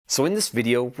So in this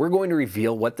video, we're going to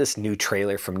reveal what this new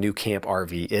trailer from NuCamp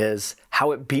RV is,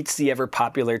 how it beats the ever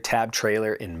popular Tab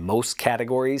trailer in most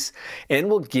categories, and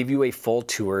we'll give you a full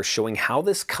tour showing how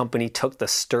this company took the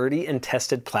sturdy and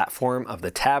tested platform of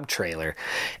the Tab trailer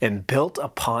and built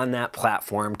upon that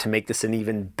platform to make this an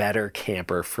even better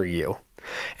camper for you.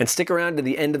 And stick around to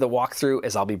the end of the walkthrough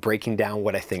as I'll be breaking down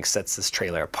what I think sets this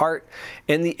trailer apart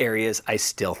and the areas I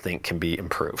still think can be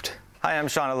improved. Hi, I'm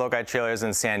Sean at Low Guy Trailers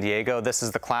in San Diego. This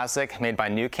is the Classic made by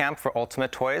NuCamp for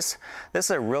Ultimate Toys. This is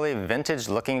a really vintage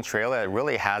looking trailer. It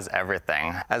really has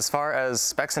everything. As far as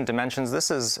specs and dimensions,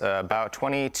 this is about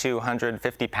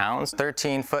 2,250 pounds,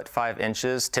 13 foot 5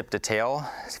 inches tip to tail,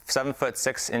 7 foot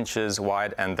 6 inches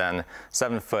wide, and then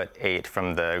 7 foot 8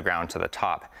 from the ground to the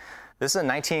top. This is a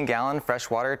 19-gallon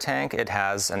freshwater tank. It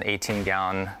has an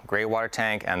 18-gallon gray water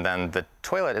tank, and then the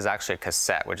toilet is actually a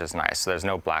cassette, which is nice. So there's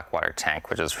no black water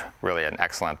tank, which is really an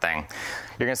excellent thing.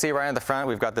 You're gonna see right in the front,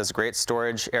 we've got this great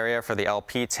storage area for the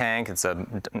LP tank. It's a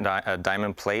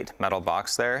diamond plate metal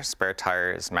box there. Spare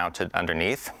tire is mounted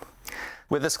underneath.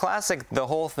 With this Classic, the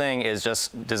whole thing is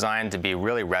just designed to be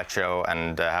really retro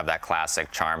and have that classic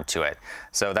charm to it.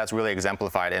 So that's really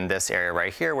exemplified in this area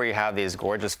right here, where you have these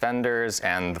gorgeous fenders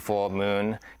and the full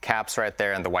moon caps right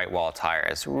there and the white wall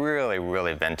tires. Really,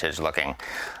 really vintage looking.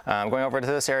 Going over to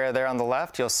this area there on the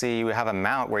left, you'll see you have a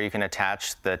mount where you can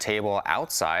attach the table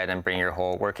outside and bring your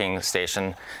whole working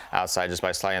station outside just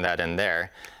by sliding that in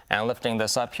there. And lifting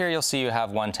this up here, you'll see you have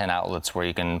 110 outlets where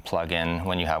you can plug in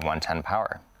when you have 110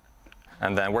 power.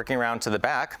 And then working around to the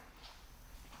back,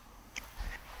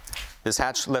 this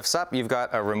hatch lifts up. You've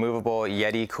got a removable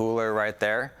Yeti cooler right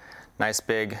there. Nice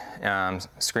big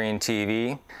screen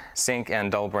TV, sink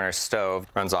and double burner stove.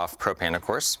 Runs off propane, of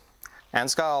course. And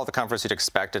it's got all the comforts you'd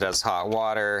expect. It has hot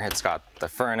water, it's got the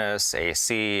furnace,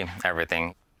 AC,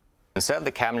 everything. Instead of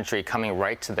the cabinetry coming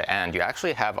right to the end, you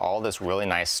actually have all this really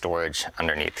nice storage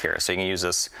underneath here. So you can use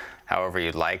this however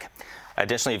you'd like.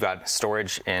 Additionally, you've got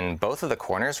storage in both of the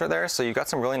corners for there. So you've got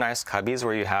some really nice cubbies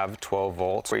where you have 12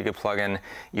 volts, where you could plug in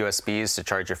USBs to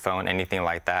charge your phone, anything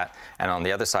like that. And on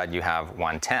the other side, you have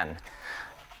 110.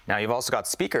 Now you've also got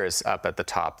speakers up at the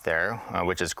top there,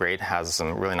 which is great, has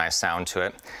some really nice sound to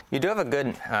it. You do have a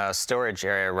good storage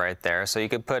area right there, so you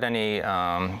could put any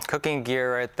cooking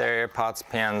gear right there, pots,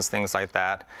 pans, things like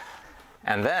that.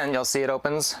 And then you'll see it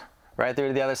opens right through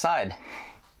to the other side.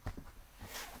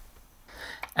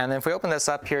 And then if we open this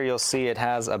up here, you'll see it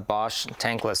has a Bosch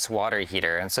tankless water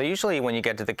heater. And so usually when you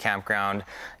get to the campground,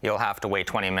 you'll have to wait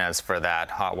 20 minutes for that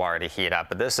hot water to heat up.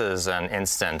 But this is an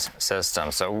instant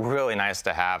system, so really nice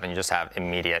to have, and you just have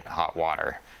immediate hot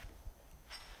water.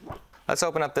 Let's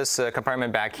open up this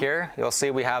compartment back here. You'll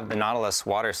see we have the Nautilus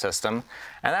water system.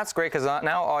 And that's great because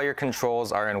now all your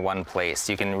controls are in one place.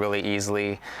 You can really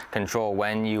easily control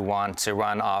when you want to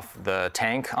run off the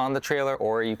tank on the trailer,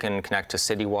 or you can connect to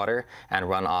city water and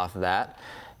run off that.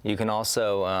 You can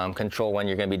also control when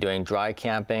you're going to be doing dry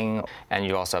camping, and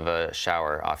you also have a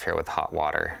shower off here with hot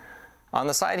water. On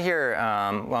the side here,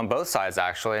 on both sides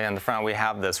actually, in the front we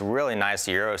have this really nice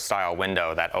Euro style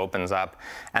window that opens up,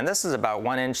 and this is about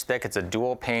 1 inch thick. It's a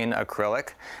dual pane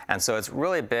acrylic, and so it's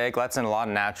really big, lets in a lot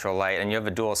of natural light, and you have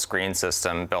a dual screen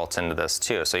system built into this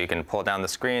too. So you can pull down the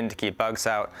screen to keep bugs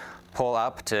out, pull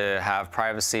up to have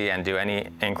privacy and do any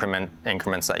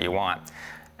increments that you want.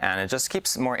 And it just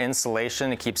keeps more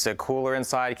insulation, it keeps it cooler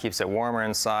inside, it keeps it warmer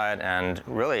inside, and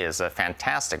really is a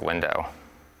fantastic window.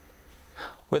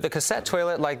 With a cassette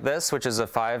toilet like this, which is a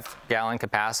 5-gallon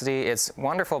capacity, it's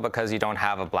wonderful because you don't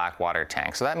have a black water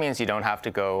tank. So that means you don't have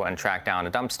to go and track down a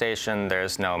dump station.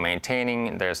 There's no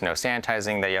maintaining, there's no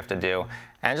sanitizing that you have to do.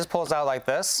 And it just pulls out like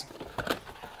this.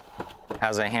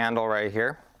 Has a handle right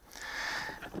here.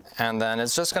 And then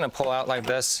it's just gonna pull out like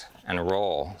this and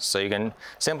roll. So you can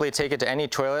simply take it to any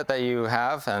toilet that you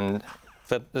have, and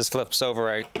this flips over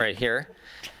right here,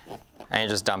 and you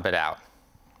just dump it out.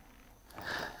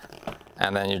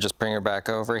 And then you just bring her back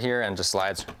over here and just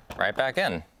slides right back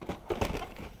in.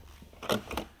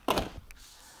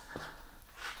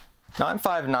 Now I'm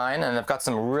 5'9", and I've got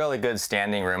some really good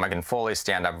standing room. I can fully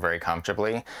stand up very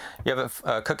comfortably. You have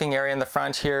a cooking area in the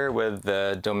front here with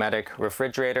the Dometic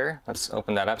refrigerator. Let's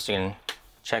open that up so you can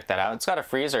check that out. It's got a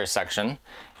freezer section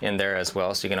in there as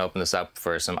well, so you can open this up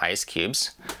for some ice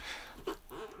cubes.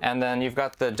 And then you've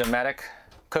got the Dometic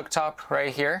cooktop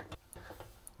right here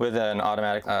with an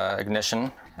automatic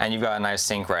ignition, and you've got a nice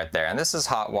sink right there. And this is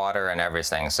hot water and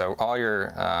everything, so all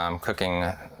your cooking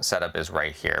setup is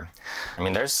right here. I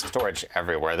mean, there's storage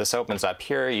everywhere. This opens up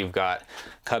here, you've got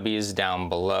cubbies down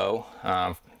below,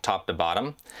 top to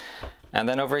bottom. And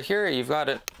then over here, you've got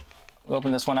it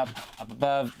Open this one up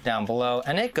above, down below,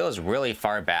 and it goes really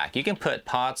far back. You can put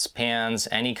pots, pans,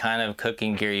 any kind of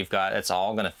cooking gear you've got, it's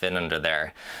all gonna fit under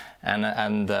there.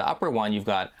 And the upper one, you've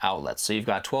got outlets. So you've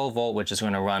got 12 volt, which is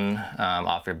gonna run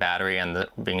off your battery and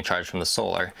being charged from the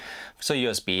solar. So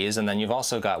USBs, and then you've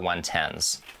also got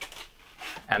 110s.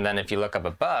 And then if you look up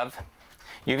above,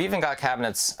 you've even got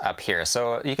cabinets up here.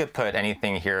 So you could put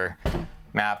anything here,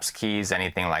 maps, keys,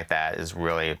 anything like that is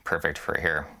really perfect for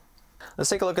here. Let's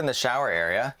take a look in the shower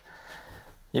area.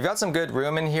 You've got some good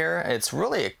room in here. It's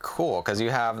really cool because you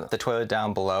have the toilet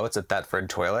down below. It's a Thetford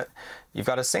toilet. You've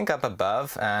got a sink up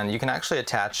above, and you can actually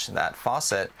attach that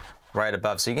faucet right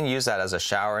above. So you can use that as a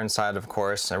shower inside, of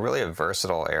course, and really a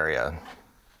versatile area.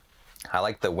 I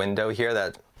like the window here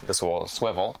that this will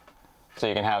swivel. So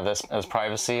you can have this as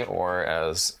privacy or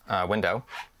as a window.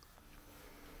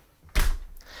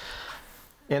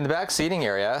 In the back seating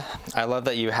area, I love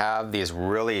that you have these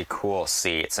really cool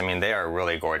seats. I mean, they are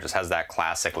really gorgeous. Has that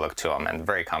classic look to them and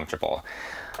very comfortable.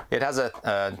 It has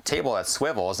a table that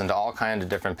swivels into all kinds of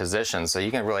different positions, so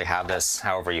you can really have this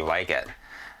however you like it.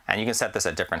 And you can set this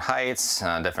at different heights,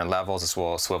 different levels. This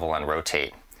will swivel and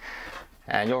rotate.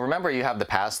 And you'll remember you have the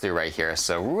pass-through right here,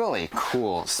 so really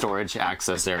cool storage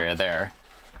access area there.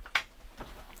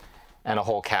 And a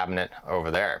whole cabinet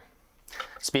over there.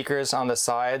 Speakers on the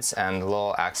sides and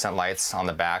little accent lights on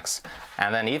the backs,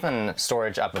 and then even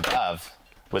storage up above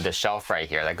with the shelf right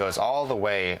here that goes all the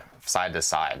way side to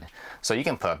side. So you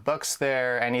can put books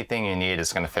there, anything you need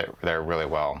is going to fit there really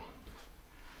well.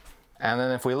 And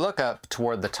then if we look up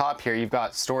toward the top here, you've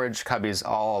got storage cubbies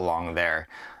all along there,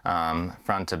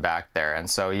 front to back there. And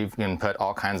so you can put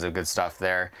all kinds of good stuff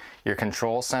there. Your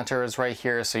control center is right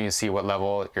here, so you see what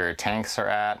level your tanks are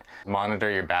at, monitor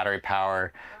your battery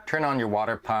power, turn on your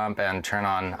water pump, and turn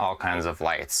on all kinds of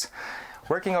lights.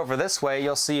 Working over this way,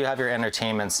 you'll see you have your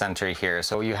entertainment center here.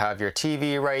 So you have your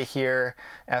TV right here,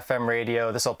 FM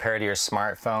radio. This will pair to your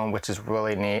smartphone, which is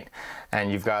really neat. And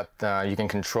you've got, you can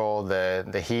control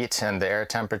the heat and the air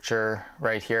temperature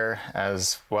right here,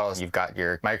 as well as you've got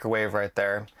your microwave right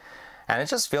there. And it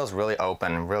just feels really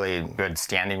open, really good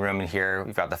standing room in here.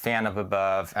 We've got the fan up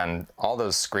above and all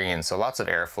those screens, so lots of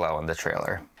airflow in the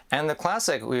trailer. And the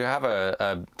Classic, we have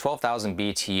a 12,000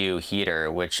 BTU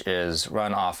heater, which is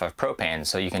run off of propane,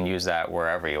 so you can use that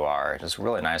wherever you are. It's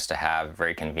really nice to have,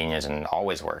 very convenient, and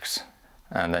always works.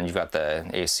 And then you've got the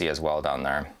AC as well down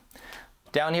there.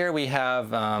 Down here we have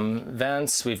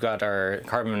vents, we've got our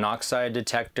carbon monoxide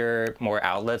detector, more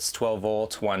outlets, 12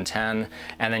 volts, 110,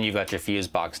 and then you've got your fuse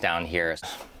box down here.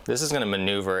 This is going to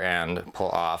maneuver and pull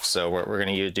off, so what we're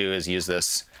going to do is use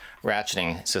this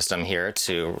ratcheting system here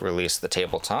to release the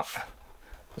tabletop.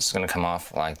 This is going to come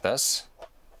off like this.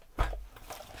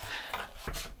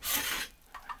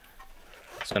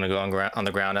 It's going to go on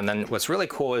the ground, and then what's really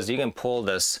cool is you can pull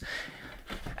this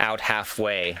out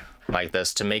halfway like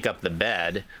this to make up the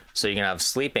bed, so you can have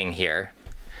sleeping here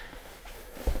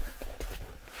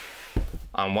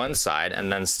on one side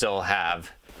and then still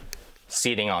have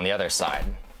seating on the other side.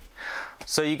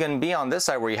 So you can be on this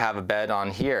side where you have a bed on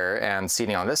here and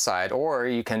seating on this side, or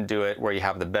you can do it where you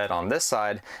have the bed on this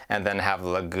side and then have the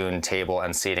lagoon table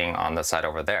and seating on the side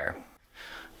over there.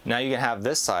 Now you can have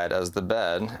this side as the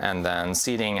bed and then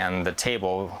seating and the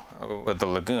table with the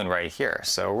lagoon right here.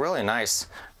 So really nice,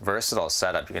 versatile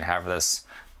setup. You can have this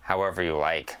however you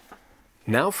like.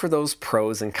 Now for those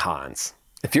pros and cons.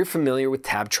 If you're familiar with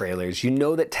Tab trailers, you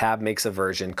know that Tab makes a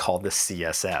version called the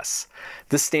CSS.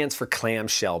 This stands for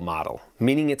clamshell model,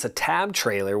 meaning it's a Tab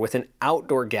trailer with an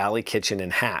outdoor galley kitchen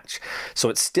and hatch, so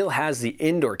it still has the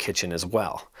indoor kitchen as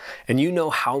well. And you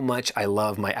know how much I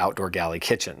love my outdoor galley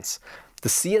kitchens. The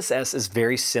CSS is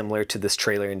very similar to this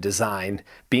trailer in design,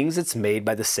 being it's made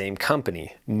by the same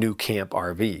company, NuCamp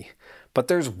RV. But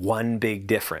there's one big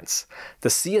difference. The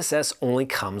CSS only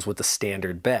comes with a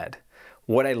standard bed.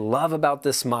 What I love about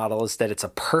this model is that it's a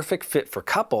perfect fit for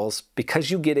couples because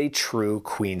you get a true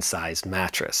queen-sized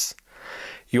mattress.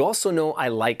 You also know I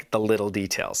like the little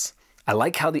details. I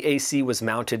like how the AC was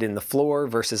mounted in the floor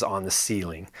versus on the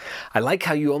ceiling. I like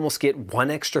how you almost get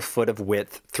 1 extra foot of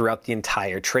width throughout the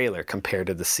entire trailer compared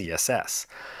to the CSS.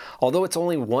 Although it's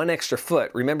only 1 extra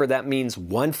foot, remember that means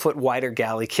 1 foot wider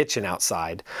galley kitchen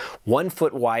outside, 1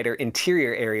 foot wider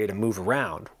interior area to move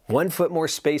around, 1 foot more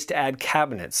space to add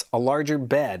cabinets, a larger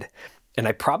bed, and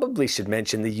I probably should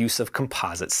mention the use of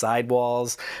composite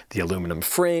sidewalls, the aluminum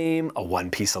frame, a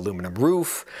one-piece aluminum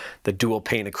roof, the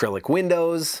dual-pane acrylic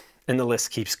windows, and the list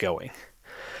keeps going.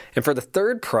 And for the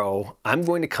third pro, I'm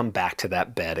going to come back to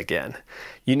that bed again.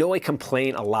 You know I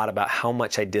complain a lot about how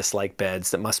much I dislike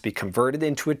beds that must be converted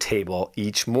into a table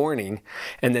each morning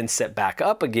and then set back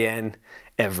up again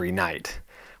every night.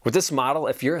 With this model,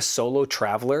 if you're a solo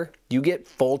traveler, you get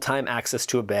full-time access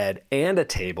to a bed and a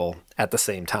table at the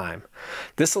same time.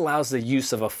 This allows the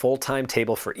use of a full-time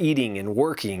table for eating and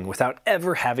working without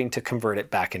ever having to convert it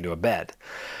back into a bed.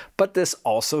 But this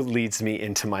also leads me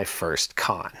into my first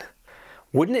con.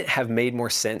 Wouldn't it have made more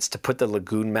sense to put the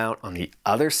Lagoon mount on the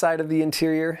other side of the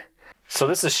interior? So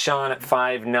this is Sean at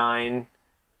 5'9".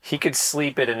 He could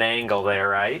sleep at an angle there,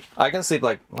 right? I can sleep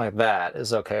like that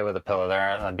is okay with a pillow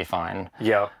there. That'd be fine.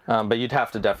 Yeah. But you'd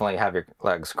have to definitely have your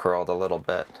legs curled a little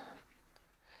bit,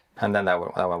 and then that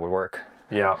would work.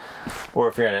 Yeah. Or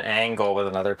if you're at an angle with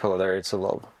another pillow there, it's a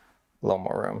little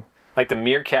more room. Like the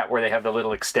meerkat where they have the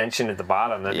little extension at the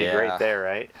bottom. That'd be great there,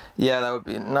 right? Yeah, that would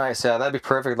be nice. Yeah, that'd be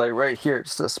perfect. Like right here,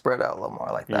 just to spread out a little more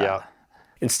like that. Yeah.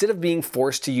 Instead of being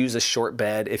forced to use a short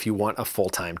bed if you want a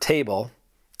full-time table,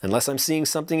 unless I'm seeing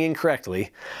something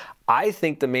incorrectly, I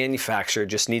think the manufacturer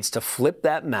just needs to flip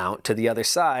that mount to the other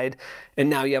side, and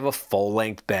now you have a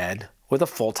full-length bed with a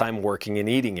full-time working and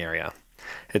eating area.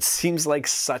 It seems like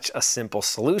such a simple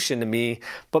solution to me,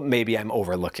 but maybe I'm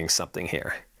overlooking something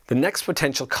here. The next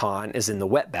potential con is in the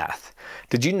wet bath.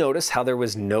 Did you notice how there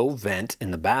was no vent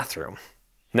in the bathroom?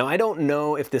 Now, I don't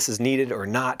know if this is needed or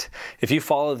not. If you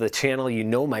follow the channel, you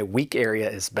know my weak area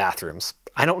is bathrooms.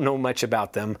 I don't know much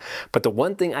about them, but the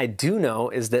one thing I do know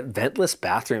is that ventless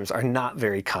bathrooms are not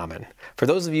very common. For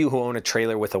those of you who own a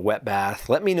trailer with a wet bath,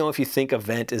 let me know if you think a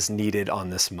vent is needed on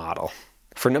this model.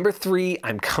 For number 3,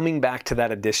 I'm coming back to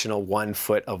that additional 1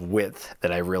 foot of width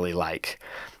that I really like.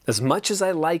 As much as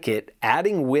I like it,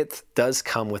 adding width does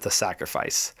come with a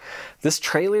sacrifice. This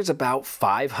trailer is about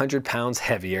 500 pounds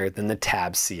heavier than the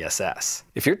Tab CSS.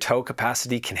 If your tow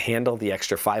capacity can handle the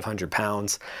extra 500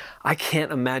 pounds, I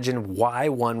can't imagine why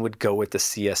one would go with the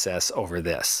CSS over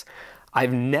this.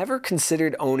 I've never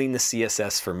considered owning the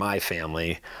CSS for my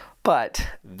family, but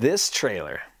this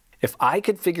trailer, if I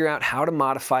could figure out how to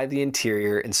modify the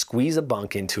interior and squeeze a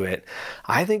bunk into it,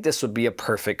 I think this would be a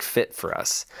perfect fit for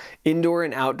us. Indoor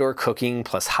and outdoor cooking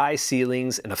plus high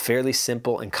ceilings and a fairly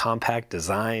simple and compact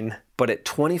design. But at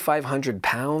 2,500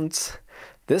 pounds,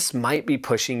 this might be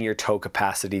pushing your tow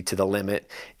capacity to the limit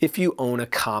if you own a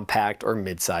compact or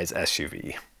midsize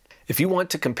SUV. If you want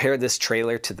to compare this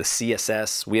trailer to the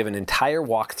CSS, we have an entire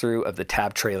walkthrough of the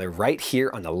Tab trailer right here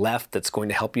on the left that's going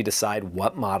to help you decide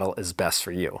what model is best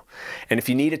for you. And if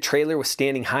you need a trailer with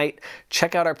standing height,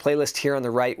 check out our playlist here on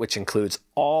the right, which includes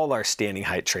all our standing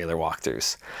height trailer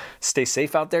walkthroughs. Stay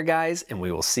safe out there, guys, and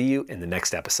we will see you in the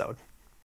next episode.